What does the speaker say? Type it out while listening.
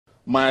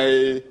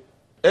my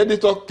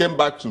editor came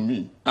back to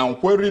me and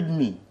queried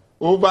me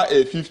over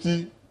a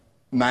 50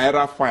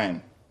 naira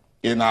fine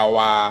in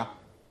our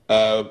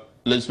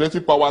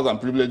Legislative Powers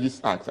and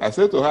Privileges Act. I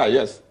said to her,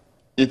 yes,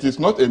 it is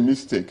not a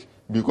mistake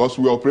because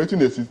we are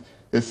operating a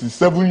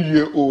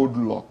 7-year-old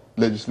law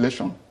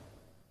legislation.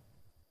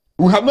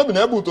 We have not been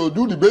able to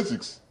do the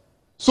basics.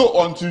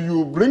 So until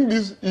you bring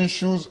these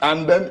issues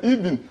and then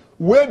even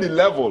weigh the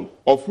level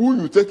of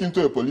who you take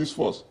into a police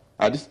force.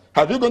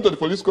 Have you gone to the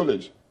police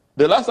college?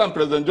 The last time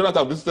President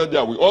Jonathan visited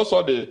there, we all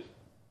saw the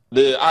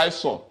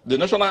eyesore, the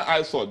national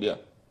eyesore there.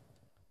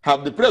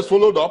 Have the press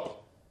followed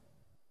up?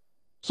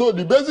 So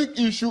the basic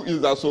issue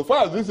is that so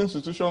far as these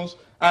institutions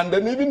and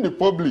then even the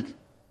public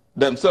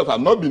themselves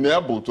have not been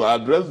able to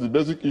address the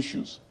basic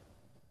issues.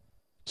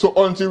 So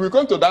until we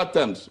come to that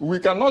terms, we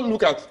cannot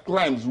look at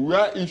crimes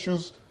where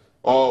issues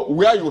or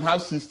where you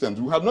have systems.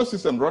 We have no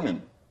system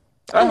running.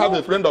 I have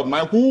a friend of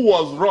mine who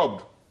was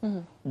robbed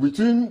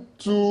between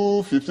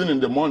 2:15 in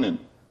the morning.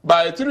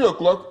 By 3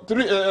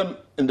 a.m.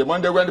 in the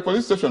morning, they were in the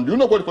police station. Do you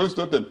know what the police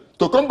told them?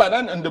 To come by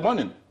 9 in the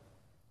morning.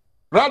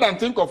 Rather than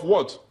think of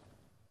what?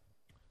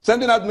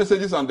 Sending out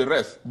messages and the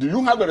rest. Do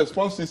you have a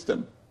response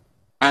system?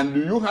 And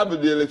do you have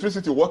the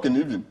electricity working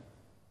even?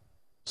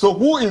 So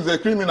who is a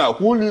criminal?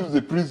 Who leaves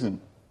the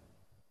prison?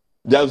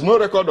 There's no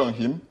record on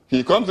him.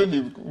 He comes in,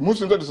 he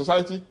moves into the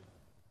society.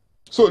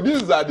 So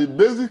these are the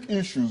basic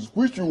issues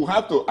which you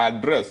have to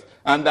address,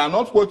 and are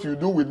not what you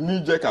do with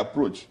knee-jerk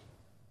approach.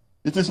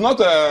 It is not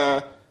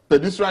a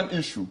pedestrian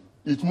issue.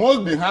 It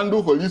must be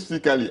handled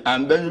holistically,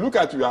 and then you look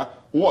at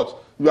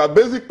your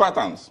basic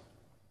patterns.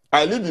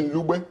 I live in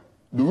Lugbe.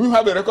 Do you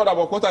have a record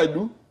about what I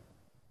do?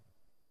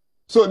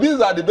 So these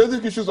are the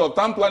basic issues of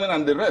town planning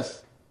and the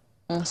rest.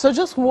 So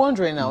just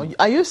wondering now,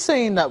 are you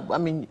saying that, I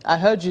mean, I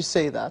heard you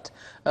say that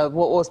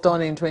what was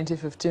done in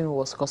 2015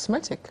 was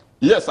cosmetic?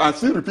 Yes, and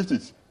still repeat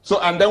it. So,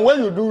 and then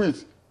when you do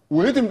it,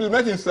 will it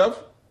implement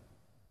itself?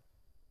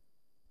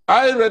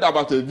 I read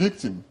about a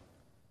victim.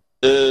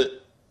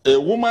 A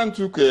woman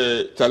took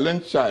a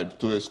challenged child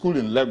to a school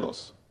in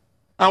Lagos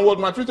and was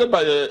maltreated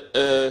by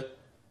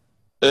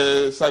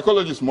a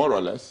psychologist, more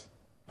or less.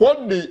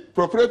 What the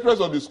proprietors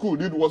of the school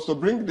did was to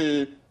bring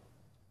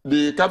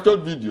the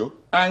captured video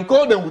and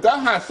call them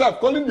without herself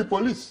calling the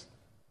police.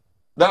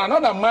 Then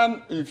another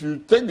man, if you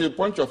take the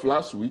punch of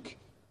last week,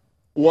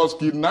 was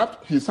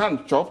kidnapped, his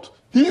hand chopped.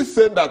 He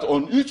said that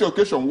on each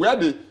occasion where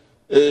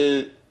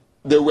they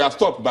were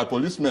stopped by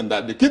policemen,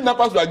 that the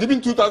kidnappers were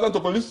giving 2,000 to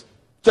police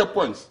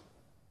checkpoints.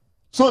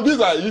 So these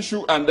are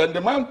issues, and then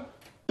the man,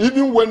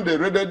 even when they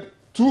raided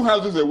 2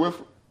 houses away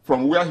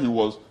from where he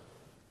was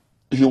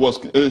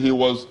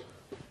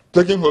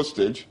taking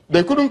hostage,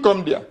 they couldn't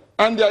come there.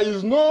 And there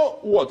is no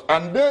what?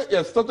 And they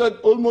extorted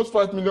almost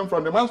 5 million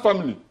from the man's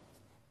family.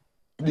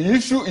 The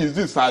issue is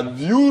this: have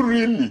you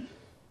really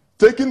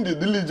taken the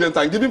diligence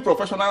and giving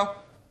professional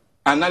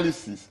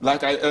analysis,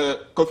 like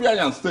Kofi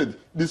Annan said,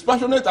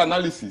 dispassionate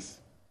analysis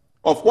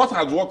of what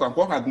has worked and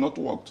what has not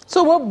worked?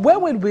 So where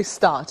would we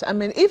start? I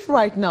mean, if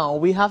right now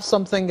we have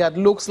something that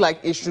looks like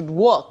it should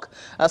work,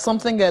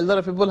 something a lot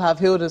of people have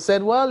hailed and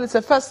said, well, it's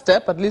a first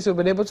step, at least we've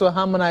been able to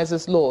harmonize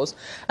these laws,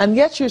 and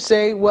yet you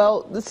say,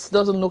 well, this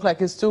doesn't look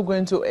like it's still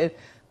going to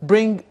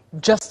bring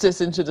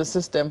justice into the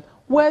system.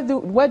 Where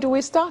do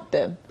we start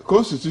then?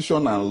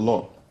 Constitution and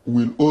law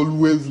will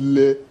always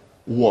lay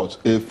what?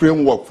 A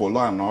framework for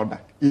law and order.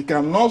 It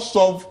cannot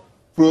solve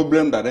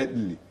problem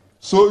directly.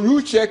 So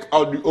you check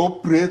out the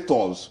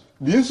operators,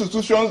 the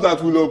institutions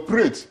that will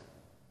operate.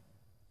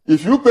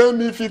 If you pay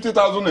me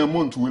 50,000 a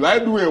month, will I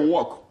do a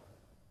work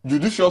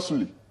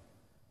judiciously?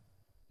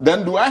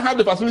 Then do I have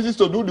the facilities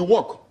to do the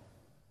work?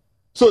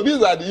 So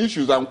these are the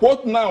issues, and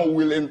what now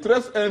will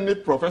interest any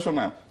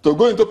professional to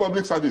go into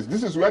public service?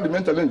 This is where the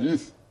main challenge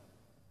is.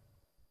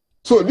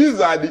 So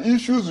these are the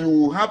issues you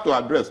will have to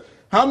address.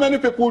 How many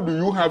people do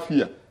you have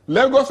here?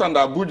 Lagos and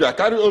Abuja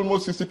carry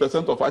almost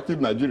 60% of active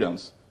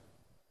Nigerians.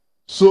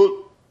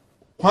 So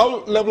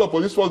what level of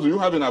police force do you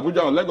have in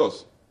Abuja and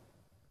Lagos?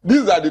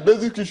 These are the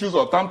basic issues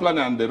of town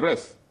planning and the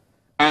rest.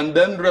 And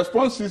then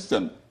response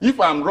system. If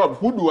I'm robbed,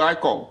 who do I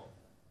call?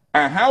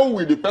 And how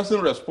will the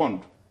person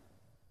respond?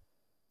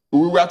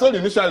 We were told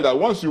initially that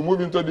once you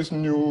move into this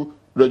new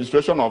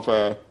registration of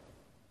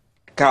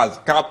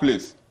car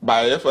plates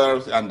by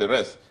FRs and the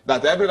rest,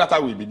 that every data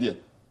will be there.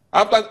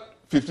 After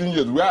 15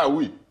 years, where are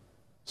we?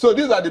 So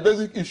these are the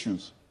basic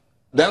issues.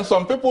 Then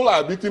some people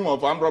are victims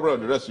of armed robbery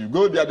and the rest. You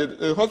go there,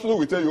 the hospital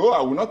will tell you, oh,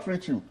 I will not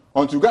treat you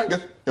until you go and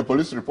get a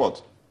police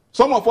report.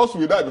 Some of us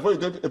will die before you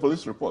get a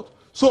police report.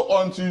 So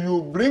until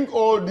you bring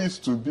all this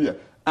to bear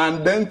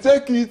and then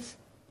take it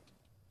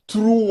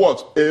through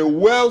what? A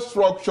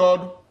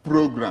well-structured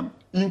program,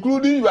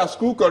 including your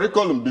school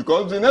curriculum,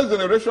 because the next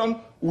generation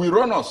will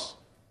run us.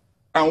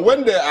 And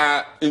when they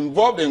are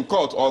involved in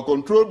court or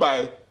controlled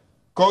by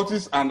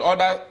cultists and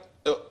other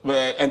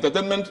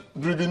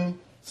entertainment-driven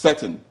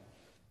setting,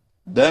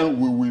 then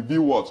we will be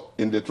what?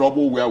 In the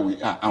trouble where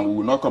we are, and we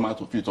will not come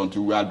out of it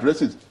until we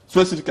address it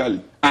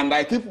specifically. And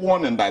I keep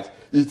warning that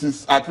it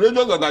is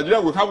outrageous that Nigeria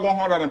will have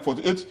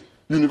 148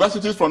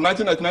 universities from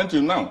 1999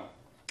 till now.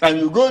 And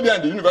you go there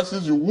in the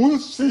universities, you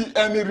won't see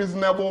any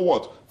reasonable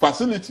what?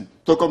 Facility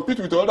to compete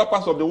with the other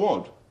parts of the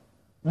world.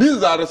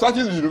 These are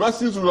researches the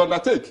universities will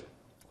undertake.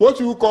 What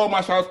you call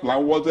Marshall's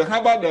Plan was the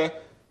Harvard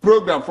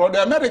program for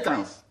the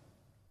Americans.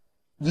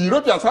 The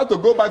Europeans had to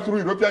go back through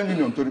the European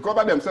Union to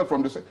recover themselves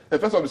from the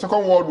effects of the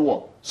Second World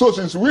War. So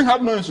since we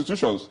have no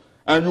institutions,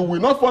 and you will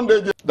not fund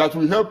agents that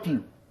will help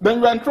you, then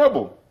you are in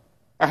trouble.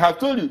 I have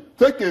told you,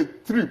 take a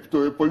trip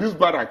to a police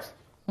barracks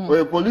or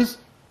a police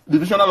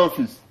divisional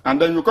office,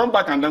 and then you come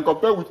back and then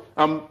compare with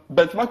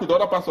benchmark with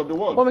other parts of the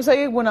world. Well, Mr.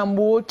 Igbunam,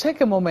 we'll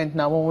take a moment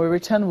now. When we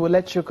return, we'll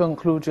let you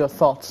conclude your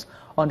thoughts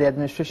on the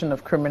Administration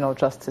of Criminal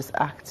Justice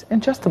Act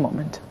in just a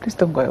moment. Please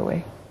don't go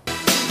away.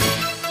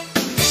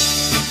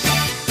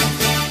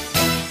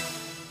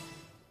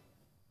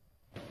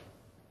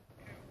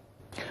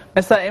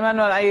 Mr.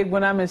 Emmanuel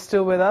Ayegbunam is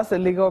still with us, a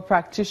legal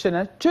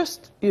practitioner.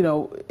 Just,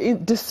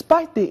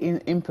 despite the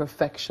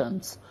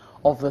imperfections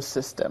of the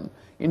system,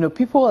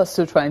 people are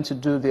still trying to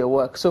do their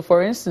work. So,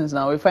 for instance,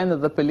 now we find that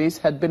the police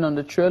had been on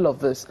the trail of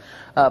this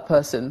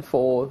person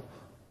for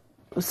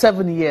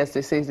 7 years,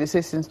 they say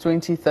since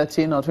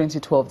 2013 or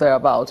 2012,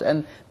 thereabout,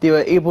 and they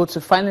were able to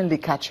finally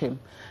catch him.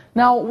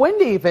 Now, when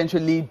they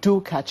eventually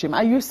do catch him,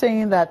 are you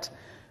saying that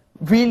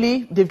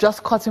really they've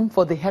just caught him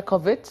for the heck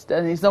of it,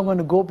 and he's not going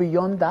to go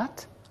beyond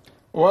that?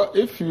 Well,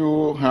 if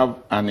you have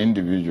an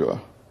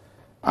individual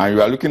and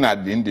you are looking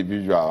at the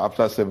individual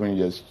after 7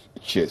 years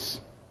chase,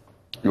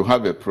 you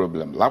have a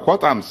problem. Like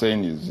what I'm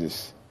saying is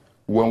this: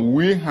 when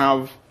we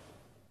have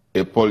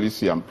a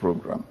policy and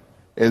program,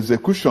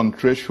 execution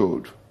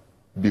threshold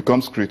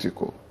becomes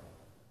critical.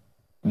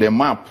 The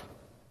map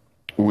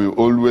will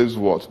always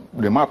what?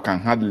 The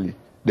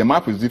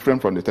map is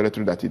different from the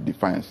territory that it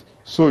defines.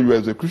 So your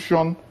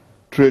execution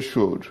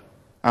threshold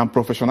and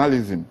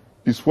professionalism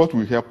is what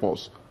will help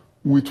us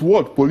with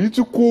what?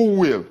 Political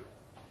will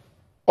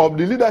of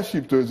the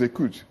leadership to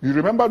execute. You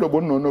remember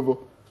Obono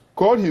Novo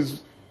called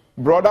his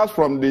brothers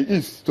from the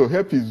east to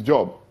help his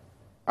job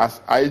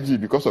as IG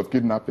because of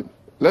kidnapping.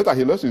 Later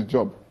he lost his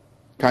job.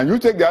 Can you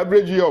take the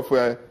average year of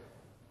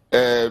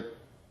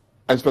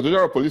Inspector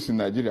General of Police in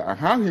Nigeria and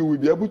how he will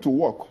be able to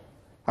work?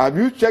 Have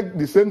you checked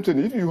the same thing?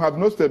 If you have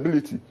no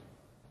stability,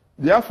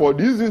 therefore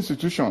these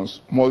institutions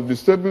must be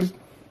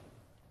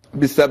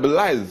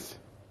stabilized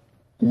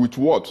with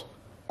what?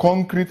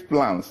 Concrete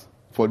plans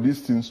for these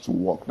things to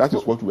work. That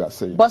is what we are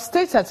saying. But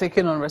states are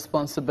taking on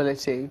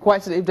responsibility.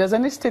 If there's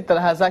any state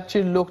that has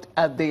actually looked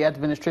at the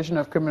Administration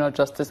of Criminal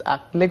Justice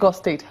Act, Lagos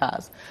State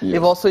has. Yes.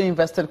 They've also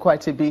invested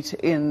quite a bit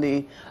in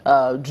the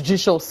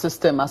judicial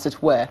system, as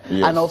it were,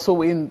 yes, and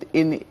also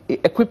in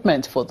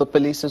equipment for the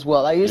police as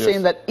well. Are you yes,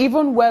 saying that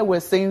even where we're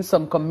seeing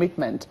some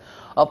commitment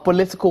of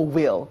political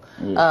will,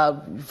 yes,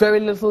 very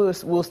little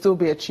will still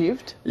be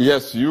achieved?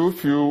 Yes,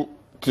 if you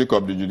take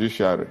up the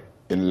judiciary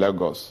in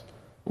Lagos,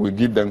 we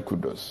give them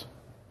kudos.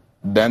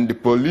 Then the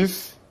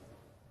police,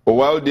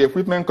 while the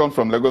equipment comes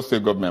from Lagos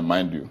State government,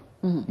 mind you.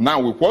 Now,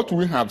 with what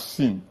we have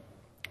seen,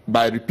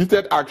 by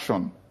repeated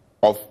action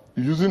of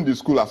using the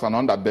school as an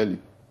underbelly,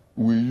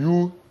 will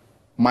you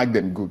make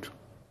them good?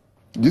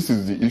 This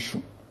is the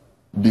issue.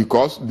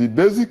 Because the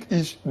basic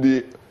issue,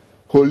 the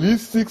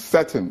holistic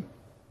setting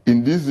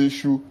in this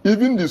issue,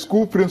 even the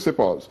school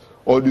principals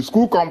or the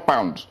school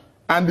compounds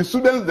and the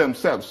students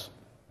themselves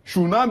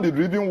should not be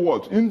driven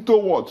what? Into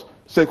what?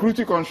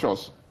 Security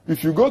conscious.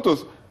 If you go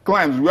to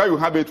climes where you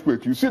have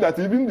earthquake, you see that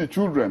even the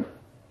children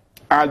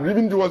are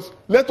driven towards,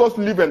 let us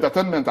leave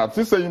entertainment, I'm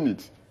still saying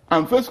it,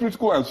 and face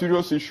critical and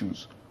serious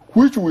issues,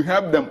 which will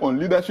help them on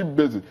leadership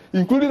basis,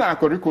 including our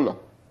curricula.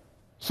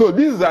 So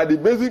these are the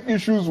basic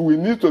issues we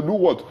need to do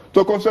what?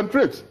 To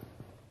concentrate.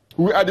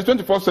 We are the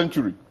 21st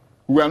century.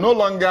 We are no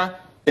longer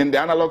in the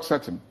analog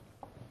setting.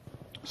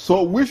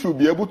 So we should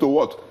be able to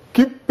what?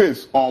 Keep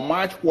pace or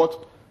match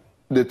what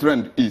the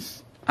trend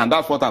is. And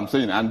that's what I'm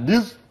saying. And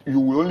this you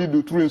will only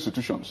do through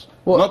institutions,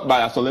 not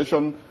by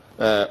isolation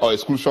or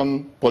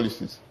exclusion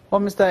policies.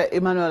 Well, Mr.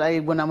 Emmanuel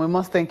Ayegbunam, we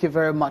must thank you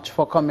very much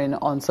for coming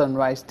on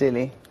Sunrise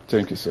Daily.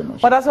 Thank you so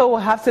much. But that's all we'll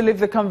have to leave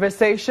the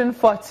conversation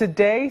for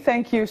today.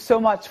 Thank you so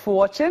much for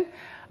watching.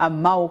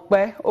 And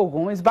Maukbe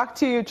Ogun is back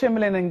to you,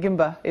 Chamberlain and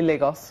Gimba in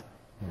Lagos.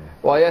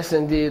 Well, yes,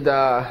 indeed.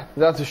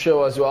 That's the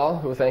show as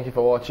well. We thank you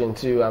for watching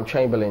too. I'm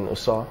Chamberlain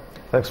Uso.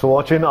 Thanks for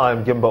watching.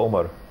 I'm Gimba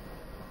Umar.